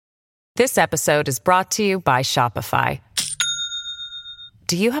This episode is brought to you by Shopify.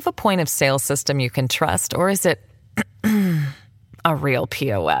 Do you have a point of sale system you can trust, or is it a real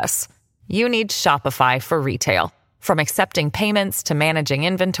POS? You need Shopify for retail. From accepting payments to managing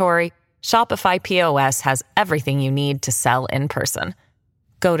inventory, Shopify POS has everything you need to sell in person.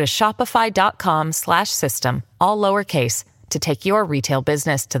 Go to shopify.com/system, all lowercase, to take your retail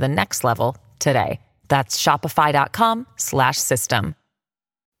business to the next level today. That's shopify.com/system.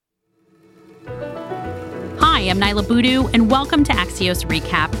 Hi, I'm Nyla Boodoo, and welcome to Axios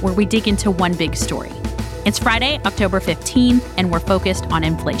Recap, where we dig into one big story. It's Friday, October 15th, and we're focused on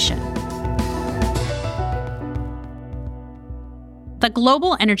inflation. The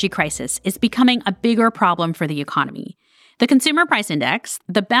global energy crisis is becoming a bigger problem for the economy. The Consumer Price Index,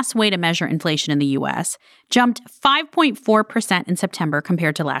 the best way to measure inflation in the U.S., jumped 5.4% in September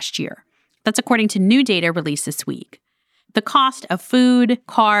compared to last year. That's according to new data released this week. The cost of food,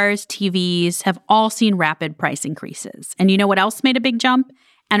 cars, TVs have all seen rapid price increases. And you know what else made a big jump?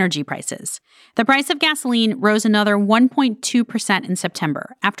 Energy prices. The price of gasoline rose another 1.2% in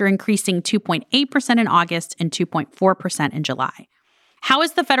September, after increasing 2.8% in August and 2.4% in July. How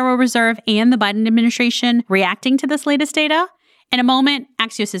is the Federal Reserve and the Biden administration reacting to this latest data? In a moment,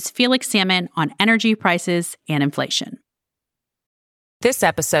 Axios' Felix Salmon on energy prices and inflation. This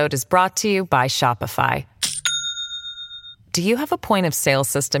episode is brought to you by Shopify. Do you have a point of sale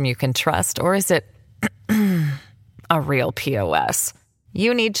system you can trust, or is it a real POS?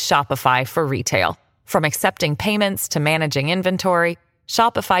 You need Shopify for retail. From accepting payments to managing inventory,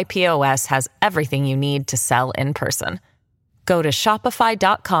 Shopify POS has everything you need to sell in person. Go to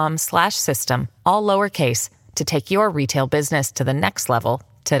shopify.com/system, all lowercase, to take your retail business to the next level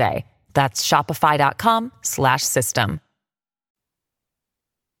today. That's shopify.com/system.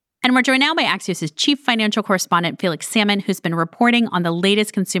 And we're joined now by Axios' chief financial correspondent, Felix Salmon, who's been reporting on the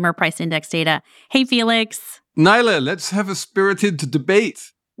latest Consumer Price Index data. Hey, Felix. Nyla, let's have a spirited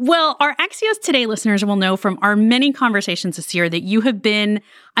debate. Well, our Axios Today listeners will know from our many conversations this year that you have been,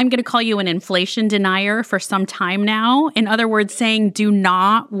 I'm going to call you an inflation denier for some time now. In other words, saying do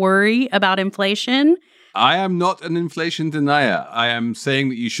not worry about inflation. I am not an inflation denier. I am saying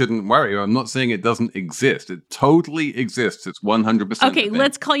that you shouldn't worry. I'm not saying it doesn't exist. It totally exists. It's 100%. Okay,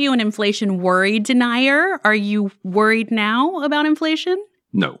 let's call you an inflation worry denier. Are you worried now about inflation?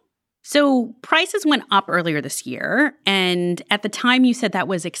 No. So prices went up earlier this year, and at the time you said that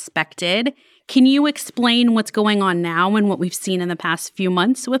was expected. Can you explain what's going on now and what we've seen in the past few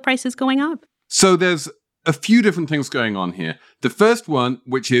months with prices going up? So there's a few different things going on here. The first one,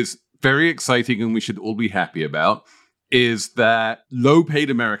 which is very exciting and we should all be happy about, is that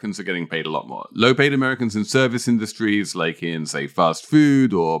low-paid Americans are getting paid a lot more. Low-paid Americans in service industries, like in, say, fast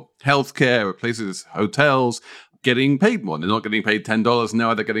food or healthcare or places, hotels, getting paid more. They're not getting paid $10 an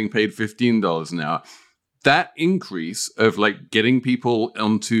hour, they're getting paid $15 an hour. That increase of getting people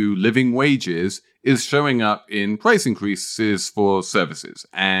onto living wages is showing up in price increases for services.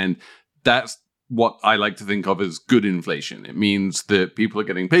 And that's what I like to think of as good inflation. It means that people are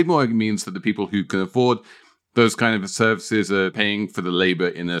getting paid more. It means that the people who can afford those kind of services are paying for the labor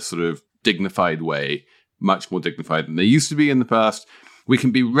in a sort of dignified way, much more dignified than they used to be in the past. We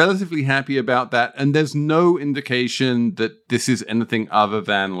can be relatively happy about that. And there's no indication that this is anything other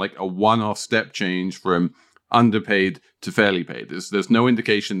than a one-off step change from underpaid to fairly paid. There's no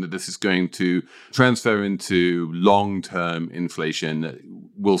indication that this is going to transfer into long-term inflation.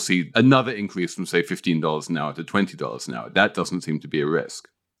 We'll see another increase from, say, $15 an hour to $20 an hour. That doesn't seem to be a risk.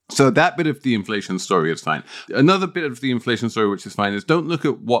 So that bit of the inflation story is fine. Another bit of the inflation story which is fine is don't look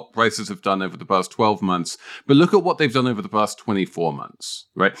at what prices have done over the past 12 months, but look at what they've done over the past 24 months,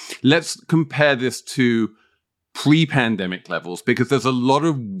 right? Let's compare this to pre-pandemic levels, because there's a lot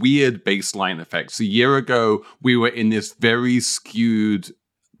of weird baseline effects. A year ago, we were in this very skewed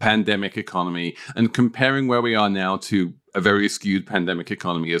pandemic economy, and comparing where we are now to a very skewed pandemic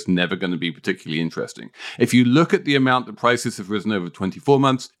economy is never going to be particularly interesting. If you look at the amount that prices have risen over 24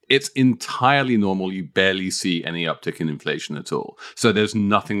 months, it's entirely normal. You barely see any uptick in inflation at all. So there's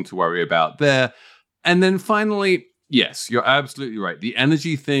nothing to worry about there. And then finally, yes, you're absolutely right. The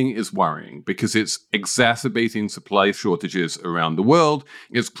energy thing is worrying because it's exacerbating supply shortages around the world.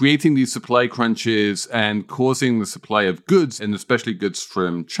 It's creating these supply crunches and causing the supply of goods, and especially goods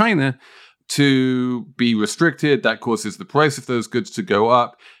from China, to be restricted. That causes the price of those goods to go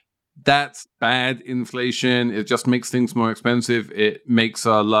up. That's bad inflation. It just makes things more expensive. It makes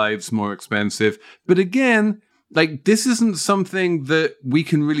our lives more expensive. But again, this isn't something that we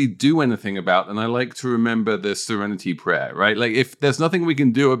can really do anything about. And I like to remember the serenity prayer, right? If there's nothing we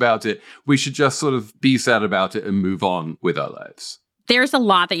can do about it, we should just sort of be sad about it and move on with our lives. There's a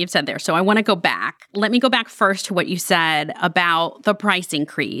lot that you've said there. So I want to go back. Let me go back first to what you said about the price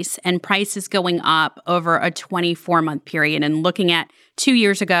increase and prices going up over a 24-month period, and looking at 2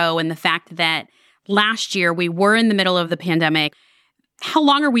 years ago and the fact that last year we were in the middle of the pandemic. How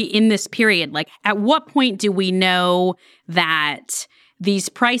long are we in this period? Like, at what point do we know that these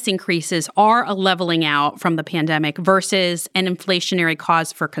price increases are a leveling out from the pandemic versus an inflationary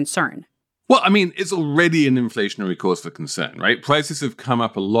cause for concern? Well, I mean, it's already an inflationary cause for concern, right? Prices have come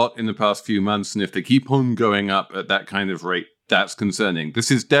up a lot in the past few months, and if they keep on going up at that kind of rate, that's concerning.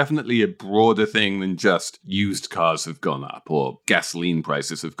 This is definitely a broader thing than just used cars have gone up or gasoline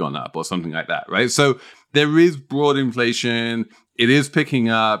prices have gone up or something like that, right? So there is broad inflation. It is picking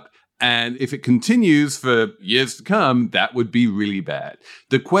up. And if it continues for years to come, that would be really bad.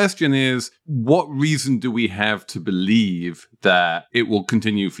 The question is, what reason do we have to believe that it will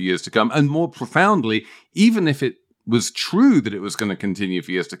continue for years to come? And more profoundly, even if it was true that it was going to continue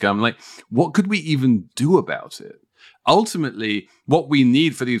for years to come, like, what could we even do about it? Ultimately, what we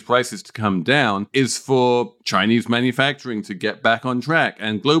need for these prices to come down is for Chinese manufacturing to get back on track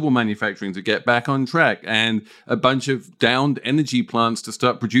and global manufacturing to get back on track and a bunch of downed energy plants to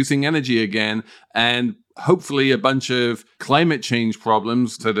start producing energy again, and hopefully a bunch of climate change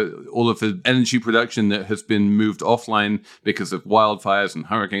problems so that all of the energy production that has been moved offline because of wildfires and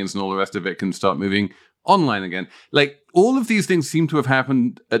hurricanes and all the rest of it can start moving online again. Like, all of these things seem to have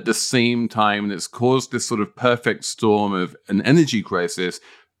happened at the same time, and it's caused this sort of perfect storm of an energy crisis.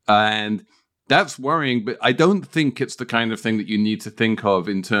 And that's worrying, but I don't think it's the kind of thing that you need to think of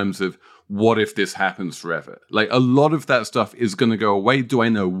in terms of what if this happens forever. Like, a lot of that stuff is going to go away. Do I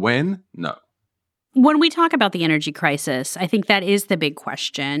know when? No. When we talk about the energy crisis, I think that is the big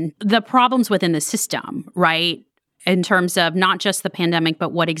question. The problems within the system, right? In terms of not just the pandemic,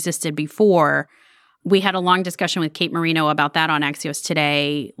 but what existed before. We had a long discussion with Kate Marino about that on Axios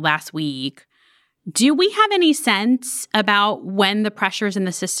Today last week. Do we have any sense about when the pressures in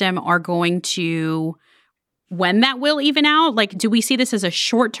the system are going to, when that will even out? Like, do we see this as a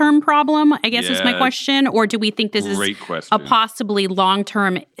short-term problem, I guess is my question? Or do we think this is a possibly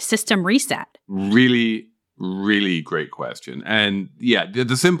long-term system reset? Really, really great question. And yeah,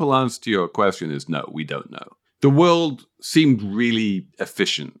 the simple answer to your question is no, we don't know. The world seemed really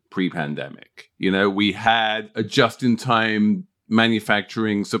efficient pre-pandemic. You know, we had a just-in-time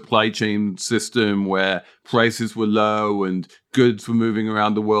manufacturing supply chain system where prices were low and goods were moving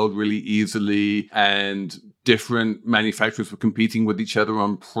around the world really easily, and different manufacturers were competing with each other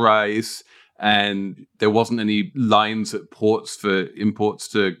on price, and there wasn't any lines at ports for imports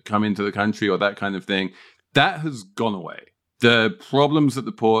to come into the country or that kind of thing. That has gone away. The problems at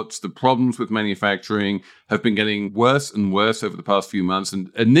the ports, the problems with manufacturing have been getting worse and worse over the past few months. And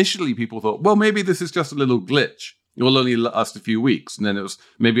initially people thought, well, maybe this is just a little glitch. It will only last a few weeks. And then it was,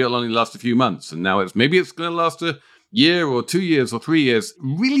 maybe it'll only last a few months. And now maybe it's going to last a year or 2 years or 3 years.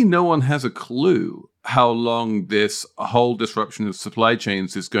 Really, no one has a clue how long this whole disruption of supply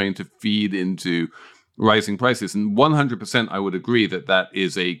chains is going to feed into rising prices. And 100% I would agree that that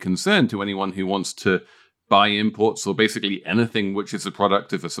is a concern to anyone who wants to buy imports or basically anything which is a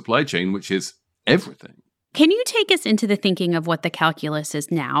product of a supply chain, which is everything. Can you take us into the thinking of what the calculus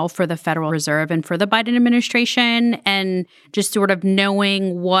is now for the Federal Reserve and for the Biden administration, and just sort of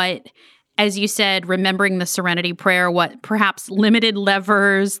knowing what, as you said, remembering the Serenity Prayer, what perhaps limited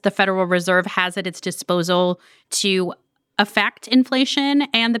levers the Federal Reserve has at its disposal to affect inflation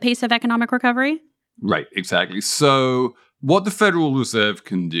and the pace of economic recovery? Right, exactly. So what the Federal Reserve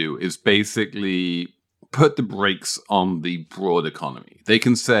can do is basically put the brakes on the broad economy. They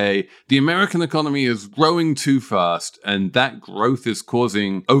can say the American economy is growing too fast, and that growth is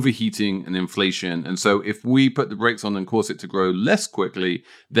causing overheating and inflation. And so if we put the brakes on and cause it to grow less quickly,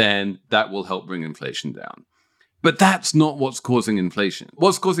 then that will help bring inflation down. But that's not what's causing inflation.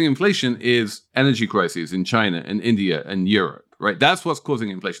 What's causing inflation is energy crises in China and India and Europe, right? That's what's causing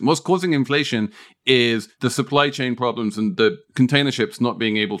inflation. What's causing inflation is the supply chain problems and the container ships not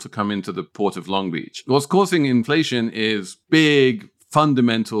being able to come into the port of Long Beach. What's causing inflation is big,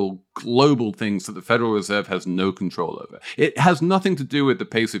 fundamental, global things that the Federal Reserve has no control over. It has nothing to do with the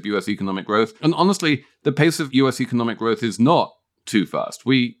pace of U.S. economic growth. And honestly, the pace of U.S. economic growth is not too fast.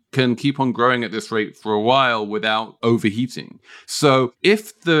 We can keep on growing at this rate for a while without overheating. So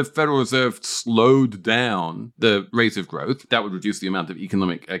if the Federal Reserve slowed down the rate of growth, that would reduce the amount of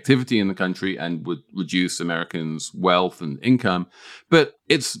economic activity in the country and would reduce Americans' wealth and income. But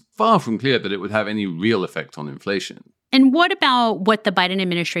it's far from clear that it would have any real effect on inflation. And what about what the Biden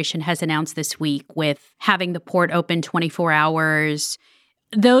administration has announced this week with having the port open 24 hours?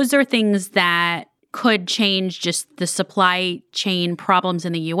 Those are things that could change just the supply chain problems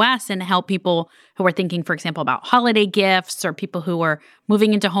in the US and help people who are thinking, for example, about holiday gifts or people who are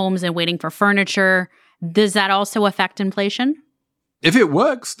moving into homes and waiting for furniture. Does that also affect inflation? If it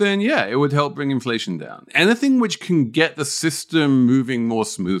works, then yeah, it would help bring inflation down. Anything which can get the system moving more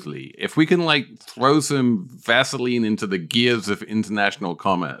smoothly. If we can throw some Vaseline into the gears of international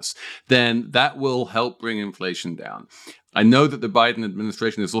commerce, then that will help bring inflation down. I know that the Biden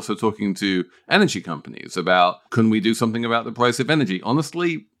administration is also talking to energy companies about, can we do something about the price of energy?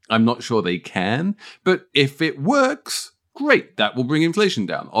 Honestly, I'm not sure they can, but if it works, great, that will bring inflation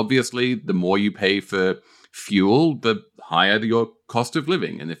down. Obviously, the more you pay for fuel, the higher your cost of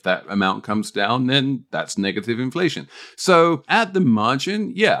living. And if that amount comes down, then that's negative inflation. So at the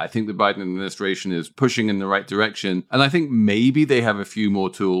margin, yeah, I think the Biden administration is pushing in the right direction. And I think maybe they have a few more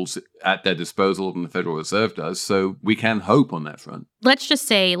tools at their disposal than the Federal Reserve does. So we can hope on that front. Let's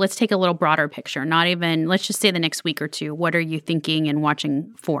take a little broader picture, let's just say the next week or two. What are you thinking and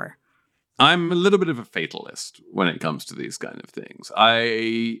watching for? I'm a little bit of a fatalist when it comes to these kind of things.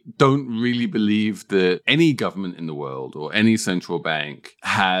 I don't really believe that any government in the world or any central bank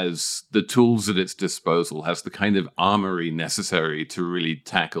has the tools at its disposal, has the kind of armory necessary to really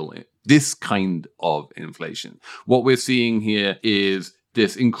tackle this kind of inflation. What we're seeing here is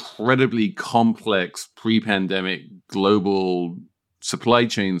this incredibly complex pre-pandemic global supply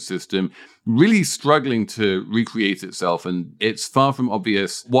chain system really struggling to recreate itself. And it's far from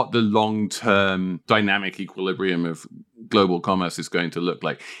obvious what the long-term dynamic equilibrium of global commerce is going to look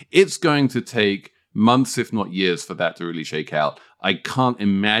like. It's going to take months, if not years, for that to really shake out. I can't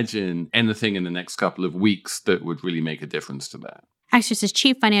imagine anything in the next couple of weeks that would really make a difference to that. Axios'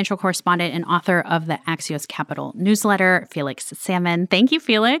 chief financial correspondent and author of the Axios Capital newsletter, Felix Salmon. Thank you,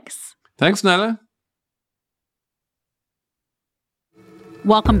 Felix. Thanks, Nella.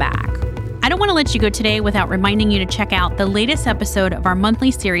 Welcome back. I don't want to let you go today without reminding you to check out the latest episode of our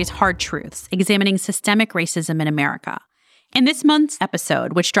monthly series, Hard Truths, examining systemic racism in America. In this month's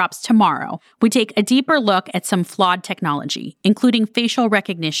episode, which drops tomorrow, we take a deeper look at some flawed technology, including facial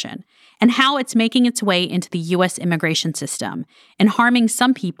recognition, and how it's making its way into the U.S. immigration system and harming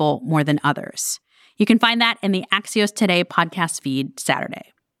some people more than others. You can find that in the Axios Today podcast feed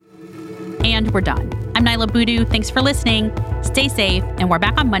Saturday. And we're done. I'm Niala Boodoo. Thanks for listening. Stay safe, and we're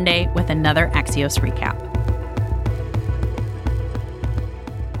back on Monday with another Axios recap.